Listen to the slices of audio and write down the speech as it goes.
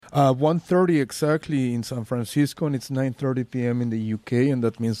1:30 exactly in San Francisco, and it's 9:30 p.m. in the UK, and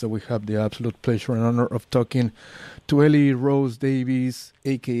that means that we have the absolute pleasure and honor of talking to Ellie Rose Davies,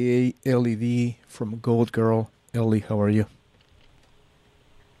 a.k.a. LED from Gold Girl. Ellie, how are you?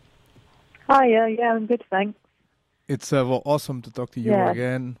 Hi, yeah, I'm good, thanks. It's awesome to talk to you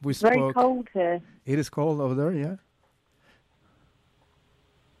again. We spoke. Very cold here. It is cold over there, yeah?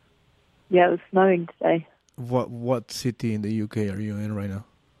 Yeah, it was snowing today. What city in the UK are you in right now?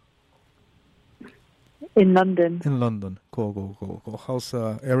 In London. In London. Cool. How's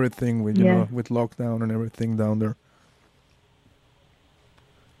everything with with lockdown and everything down there?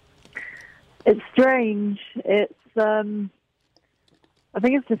 It's strange. It's I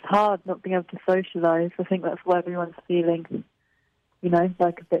think it's just hard not being able to socialise. I think that's what everyone's feeling. You know,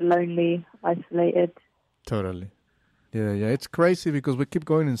 like a bit lonely, isolated. Totally. Yeah. It's crazy because we keep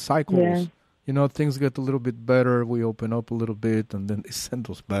going in cycles. Yeah. You know, things get a little bit better. We open up a little bit, and then they send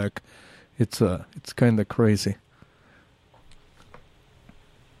us back. It's kind of crazy.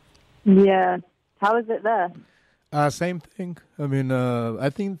 Yeah. How is it there? Same thing. I mean, I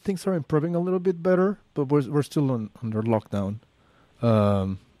think things are improving a little bit better, but we're still under lockdown.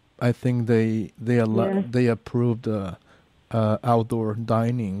 I think they approved outdoor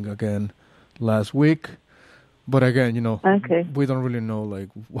dining again last week. But again, we don't really know like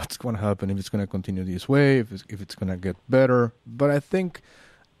what's going to happen, if it's going to continue this way, if it's going to get better. But I think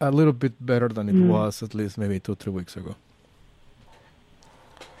a little bit better than it was at least maybe 2-3 weeks ago.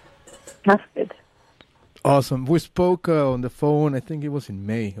 That's good. Awesome. We spoke on the phone, I think it was in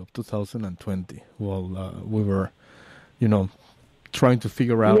May of 2020, while we were, trying to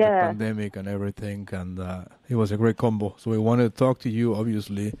figure out the pandemic and everything, and it was a great combo. So we wanted to talk to you,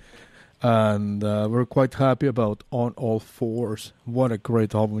 obviously. And we're quite happy about On All Fours. What a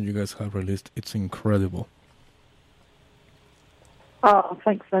great album you guys have released. It's incredible. Oh,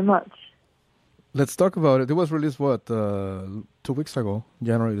 thanks so much. Let's talk about it. It was released, 2 weeks ago,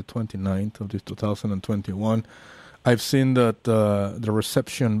 January the 29th of this 2021. I've seen that the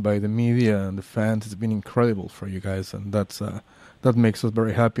reception by the media and the fans has been incredible for you guys, and that makes us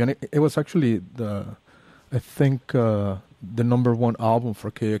very happy. And it was actually, the number one album for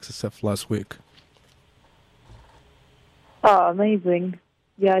KXSF last week. Oh, amazing.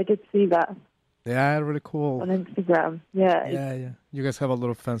 Yeah, I did see that. Yeah, really cool. On Instagram. Yeah. Yeah. You guys have a lot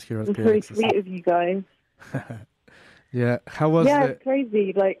of fans here at KXSF. It's very sweet of you guys. Yeah. How was it's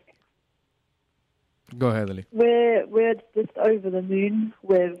crazy. Like, go ahead, Ali. We're just over the moon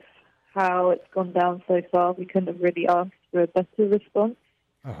with how it's gone down so far. We couldn't have really asked for a better response.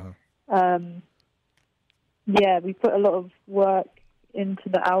 Uh-huh. We put a lot of work into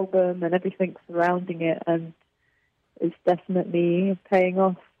the album and everything surrounding it, and it's definitely paying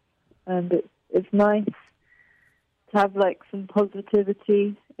off. And it's nice to have like some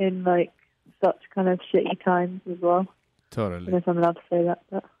positivity in like such kind of shitty times as well. Totally. I don't know if I'm allowed to say that,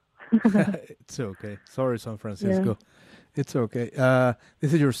 but it's okay. Sorry, San Francisco. Yeah. It's okay.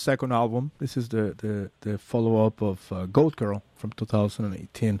 This is your second album. This is the follow-up of Gold Girl from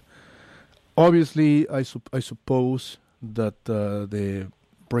 2018. Obviously, I suppose that the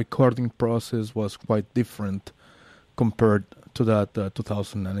recording process was quite different compared to that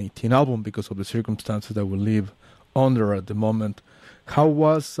 2018 album because of the circumstances that we live under at the moment. How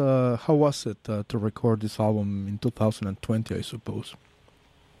was it to record this album in 2020, I suppose?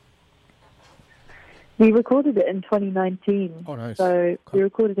 We recorded it in 2019. Oh, nice. So we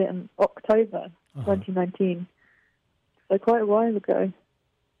recorded it in October 2019. So quite a while ago.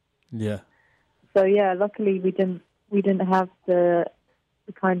 Yeah. So yeah, luckily we didn't have the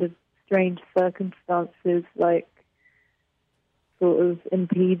kind of strange circumstances like sort of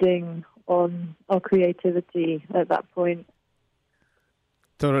impeding on our creativity at that point.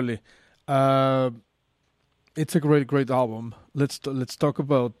 Totally. It's a great album. Let's talk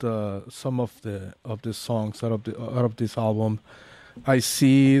about some of the songs out of this album. I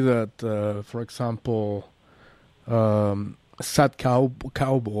see that, for example, "Sad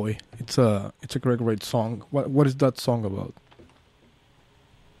Cowboy." It's a great song. What is that song about?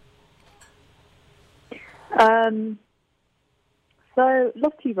 So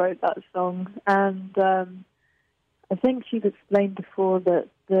Lottie wrote that song, and I think she's explained before that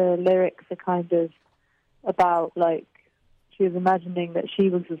the lyrics are kind of about, like, she was imagining that she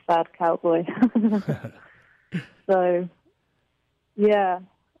was a sad cowboy. So, yeah,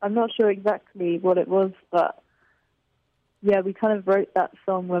 I'm not sure exactly what it was, but yeah, we kind of wrote that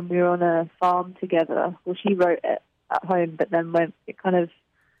song when we were on a farm together. Well, she wrote it at home, but then it kind of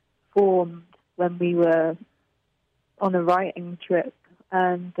formed when we were on a writing trip,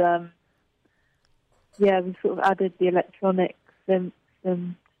 and we sort of added the electronic synths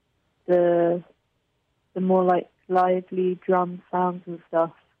and the more like lively drum sounds and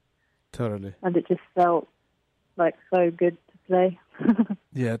stuff. Totally. And it just felt like so good to play.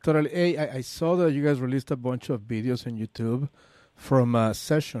 Yeah, totally. Hey, I saw that you guys released a bunch of videos on YouTube from a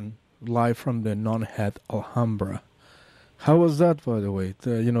session live from the Non-Head Alhambra. How was that, by the way?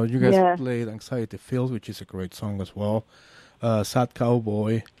 You guys played Anxiety Fields, which is a great song as well. Sad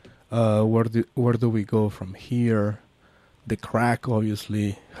Cowboy. Where do we go from here? The Crack,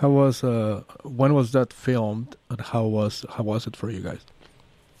 obviously. How was when was that filmed, and how was it for you guys?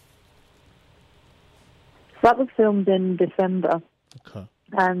 That was filmed in December. Okay.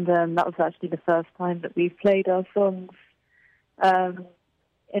 And that was actually the first time that we've played our songs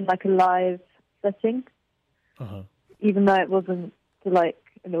in like a live setting. Uh-huh. Even though it wasn't to like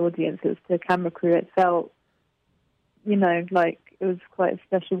an audience, it was to a camera crew. It felt, like it was quite a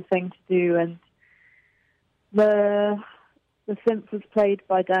special thing to do. And the synth was played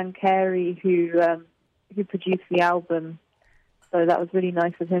by Dan Carey, who produced the album. So that was really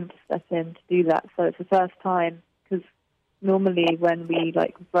nice of him to step in to do that. So it's the first time, because normally when we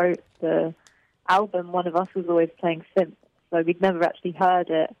wrote the album, one of us was always playing synth. So we'd never actually heard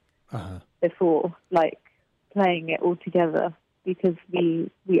it before, playing it all together, because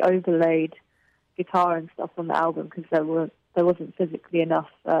we overlaid guitar and stuff on the album because there wasn't physically enough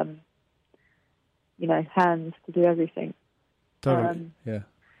hands to do everything. Totally. Yeah.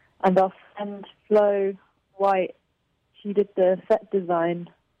 And our friend Flo White, she did the set design,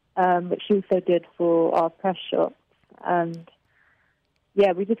 which she also did for our press shots. And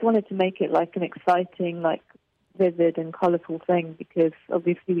yeah, we just wanted to make it like an exciting, vivid and colourful thing, because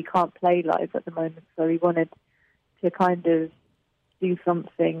obviously we can't play live at the moment. So we wanted to kind of do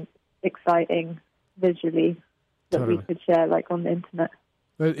something exciting visually that we could share on the internet.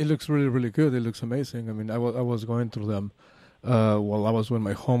 Well, it looks really, really good. It looks amazing. I mean, I was going through them while I was doing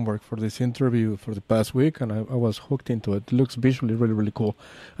my homework for this interview for the past week, and I was hooked into it. It looks visually really, really cool,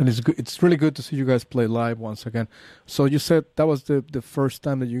 and it's really good to see you guys play live once again. So you said that was the first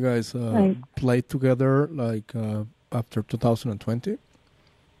time that you guys played together, after 2020?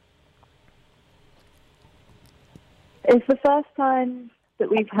 It's the first time that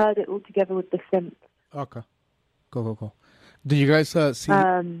we've heard it all together with the synth. Okay, cool. Did you guys see?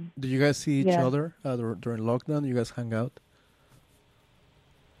 Did you guys see each other during lockdown? You guys hang out?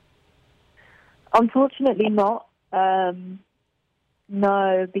 Unfortunately not.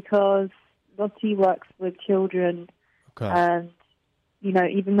 No, because Lottie works with children. Okay. And,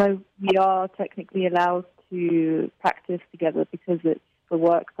 even though we are technically allowed to practice together because it's for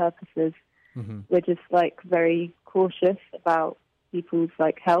work purposes, we're just, very cautious about people's,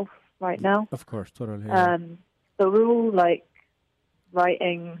 health right now. Of course, totally. So we're all,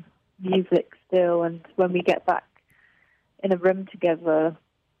 writing music still, and when we get back in a room together,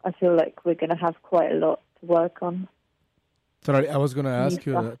 I feel like we're going to have quite a lot to work on. Sorry, I was going to ask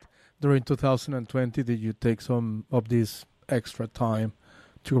you that during 2020, did you take some of this extra time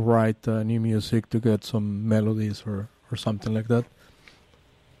to write new music, to get some melodies or something like that?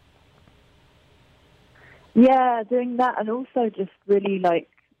 Yeah, doing that, and also just really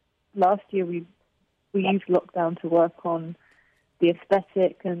last year we used lockdown to work on the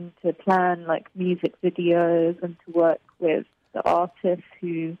aesthetic and to plan music videos and to work with the artists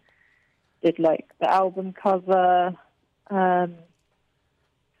who did the album cover. So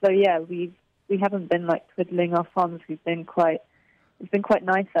yeah, we haven't been twiddling our thumbs. It's been quite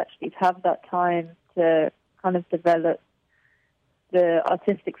nice actually to have that time to kind of develop the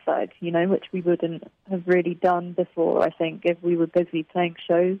artistic side, which we wouldn't have really done before, I think, if we were busy playing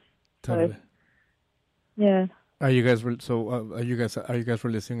shows. Totally. So, yeah. Are you guys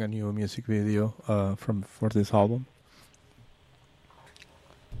releasing a new music video for this album?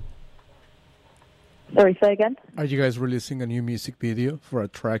 Sorry, say again? Are you guys releasing a new music video for a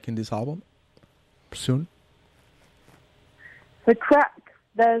track in this album soon? For Crack,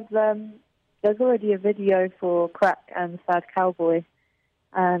 there's already a video for Crack and Sad Cowboy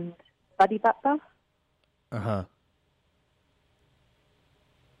and Buddy Bappa. Uh-huh.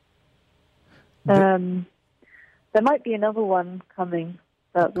 There might be another one coming,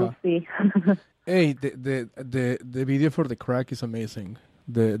 but we'll see. Hey, the video for the Crack is amazing.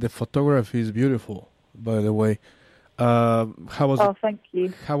 The photography is beautiful, by the way. How was thank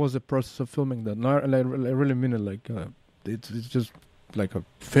you. How was the process of filming that? No, I really mean it. It's just like a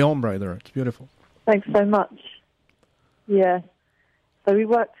film right there. It's beautiful. Thanks so much. Yeah. So we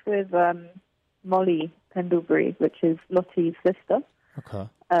worked with Molly Pendlebury, which is Lottie's sister. Okay.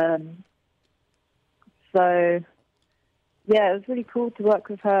 So, yeah, it was really cool to work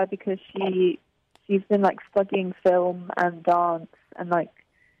with her because she's been studying film and dance and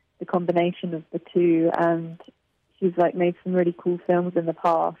the combination of the two, and she's like made some really cool films in the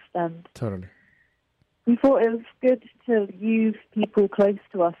past, and Totally. we thought it was good to use people close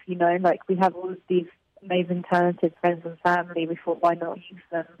to us, you know, like we have all of these amazing, talented friends and family. We thought, why not use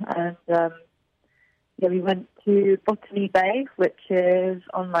them? And yeah, we went to Botany Bay, which is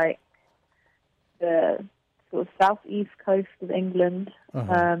on like the sort of southeast coast of England, in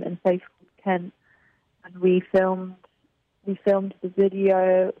a place called Kent, and we filmed the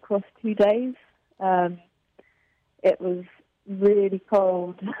video across 2 days. It was really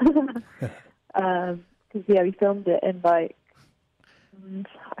cold because we filmed it in like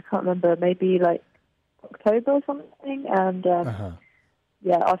I can't remember, maybe like October or something, and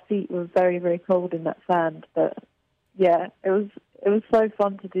yeah, our feet were very, very cold in that sand. But yeah, it was so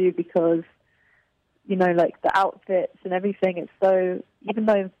fun to do because, you know, like the outfits and everything. It's so, even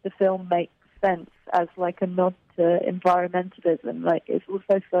though the film makes sense as like a nod to environmentalism, like it's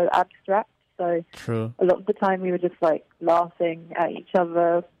also so abstract. So True. a lot of the time we were just like laughing at each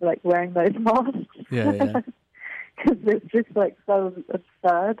other, like wearing those masks. Yeah. Because it's just like so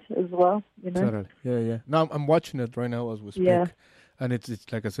absurd as well, you know. Totally. Yeah. Now I'm watching it right now as we speak, and it's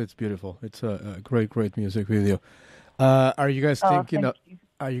like I said, it's beautiful. It's a great music video. Are you guys thinking?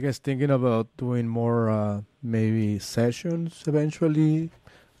 Are you guys thinking about doing more maybe sessions eventually?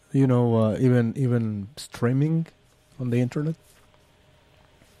 You know, even streaming on the internet.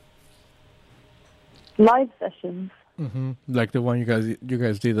 Live sessions. Mm-hmm. Like the one you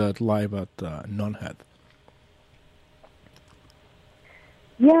guys did that live at Nonhead.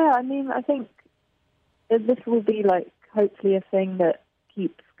 Yeah, I mean, I think this will be like hopefully a thing that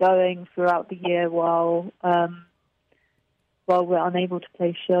keeps going throughout the year while we're unable to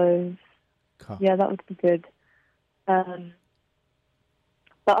play shows. Cool. Yeah, that would be good.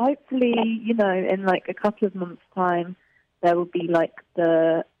 But hopefully, you know, in like a couple of months' time, there will be like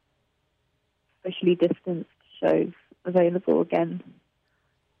the socially distanced shows available again.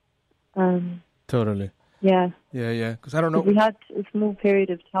 Totally. Yeah. Because I don't know. We had a small period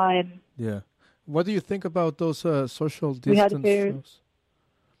of time. Yeah. What do you think about those social distance shows?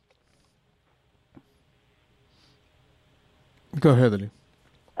 Go ahead, Ali.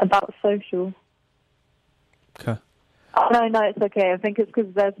 About social. Okay. Oh, no, it's okay. I think it's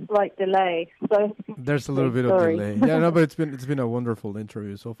because there's a slight delay. So there's a little bit of delay. Yeah, no, but it's been a wonderful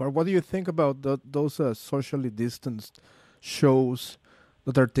interview so far. What do you think about those socially distanced shows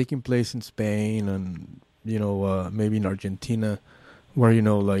that are taking place in Spain and, you know, maybe in Argentina, where, you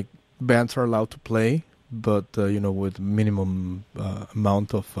know, like bands are allowed to play, but, you know, with minimum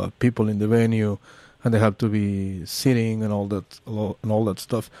amount of people in the venue, and they have to be sitting and all that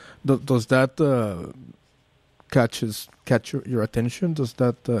stuff. Does that catch your attention? Does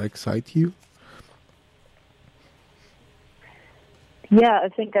that excite you? Yeah, I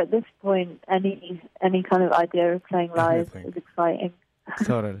think at this point, any kind of idea of playing live is exciting.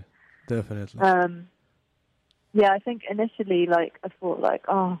 Totally, definitely. Yeah, I think initially, like, I thought, like,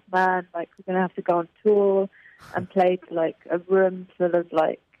 oh man, like we're gonna have to go on tour and play to like a room full of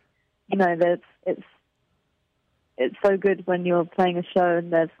like, you know, it's so good when you're playing a show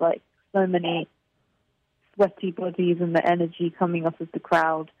and there's like so many sweaty bodies and the energy coming off of the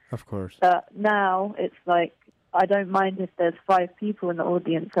crowd. Of course. But now it's like, I don't mind if there's 5 people in the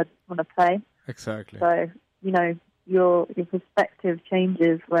audience that want to play. Exactly. So, you know, your perspective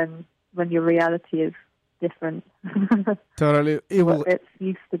changes when your reality is different. Totally. It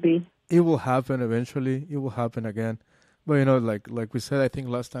used to be. It will happen eventually. It will happen again. But, you know, like we said, I think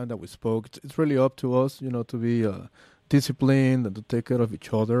last time that we spoke, it's really up to us, you know, to be disciplined and to take care of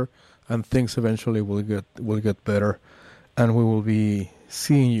each other, and things eventually will get better, and we will be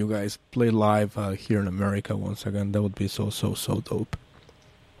seeing you guys play live here in America once again. That would be so dope.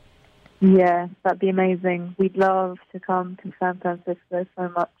 Yeah, that'd be amazing. We'd love to come to San Francisco so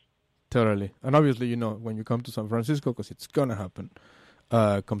much. Totally. And obviously, you know, when you come to San Francisco, because it's gonna happen,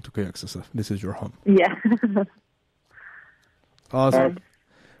 come to KXSF. This is your home. Yeah. Awesome.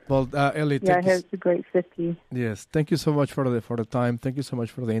 Well, Ellie, yeah, I hear it's a great city. Yes, thank you so much for the time. Thank you so much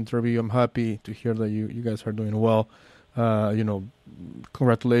for the interview. I'm happy to hear that you guys are doing well. You know,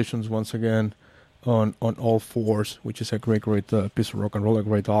 congratulations once again on All Fours, which is a great piece of rock and roll, a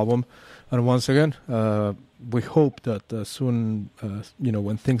great album. And once again, we hope that soon, you know,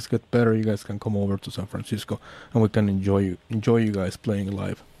 when things get better, you guys can come over to San Francisco and we can enjoy you guys playing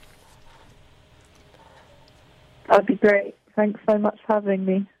live. That'd be great. Thanks so much for having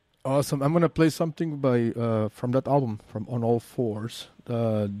me. Awesome. I'm gonna play something by from that album, from On All Fours.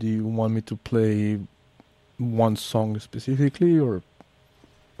 Do you want me to play one song specifically, or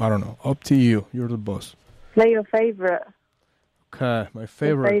I don't know? Up to you. You're the boss. Play your favorite. Okay, my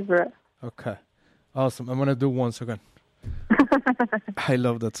favorite. Favorite. Okay, awesome. I'm gonna do Once Again. I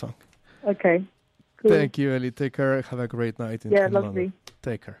love that song. Okay. Cool. Thank you, Ellie. Take care. Have a great night. In lovely. London.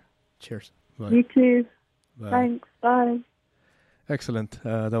 Take care. Cheers. Bye. You too. Bye. Thanks. Bye. Excellent.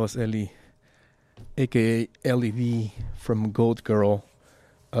 That was Ellie, aka Ellie V from Goat Girl.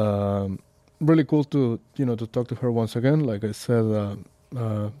 Really cool to talk to her once again. Like I said,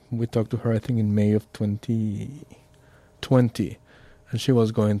 we talked to her I think in May of 2020, and she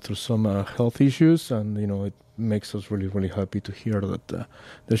was going through some health issues, and it makes us really, really happy to hear that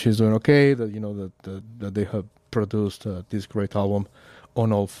she's doing okay. That that they have produced this great album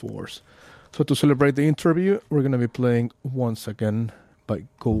on all fours. So to celebrate the interview, we're gonna be playing Once Again by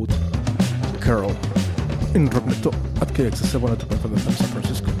Goat Girl in Rockneto at KXSF 102.5 FM San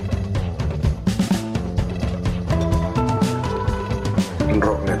Francisco.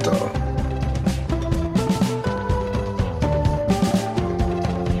 Rockneto.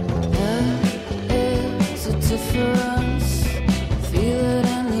 Difference, feel it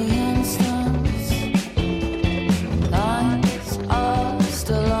in the instance. Lines are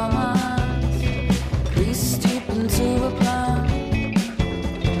still on my eyes, crease deep into a plan.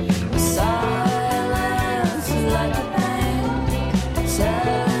 Silence like a pain,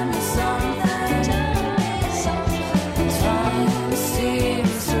 telling me something. Time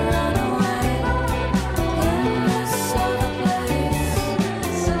seems to run away in this other place.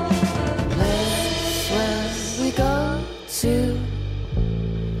 Where we go to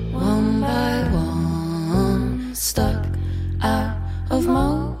one by one, stuck out of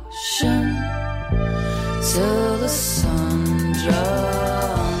motion till the sun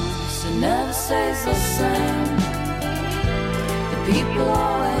drops. It never stays the same. The people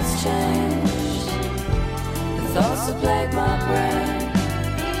always change. The thoughts that plague my brain.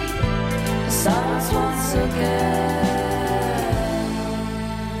 The silence once again.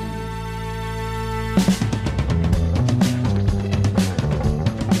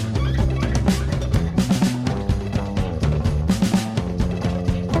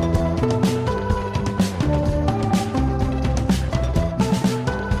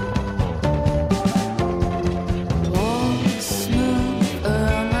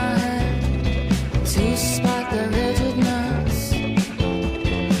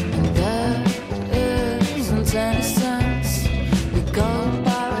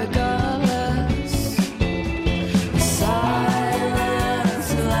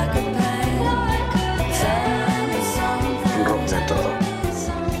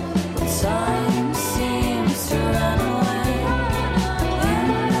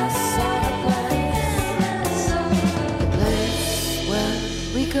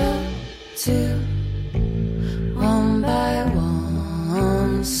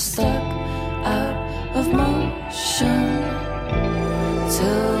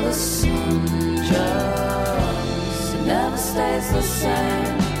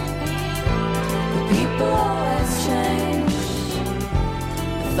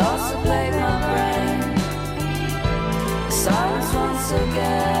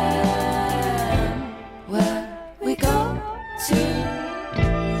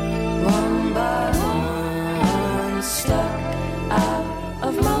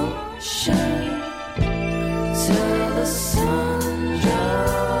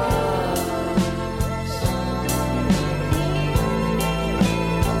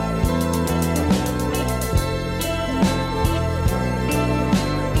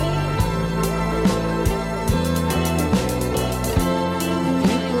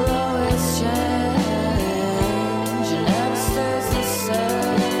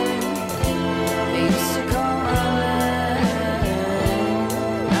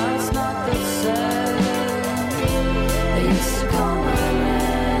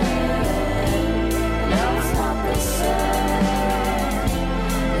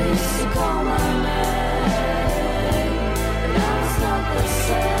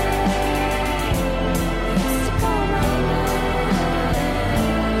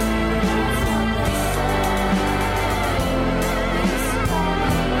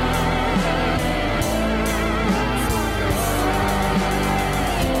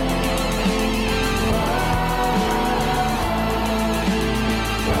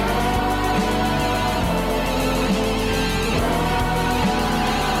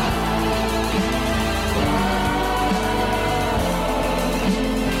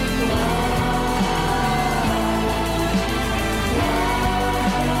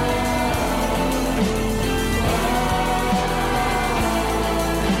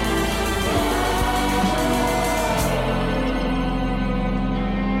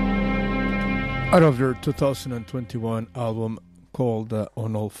 Out of their 2021 album called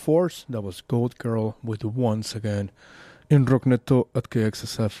On All Fours. That was Gold Girl with Once Again in Rockneto at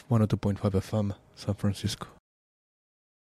KXSF 102.5 FM, San Francisco.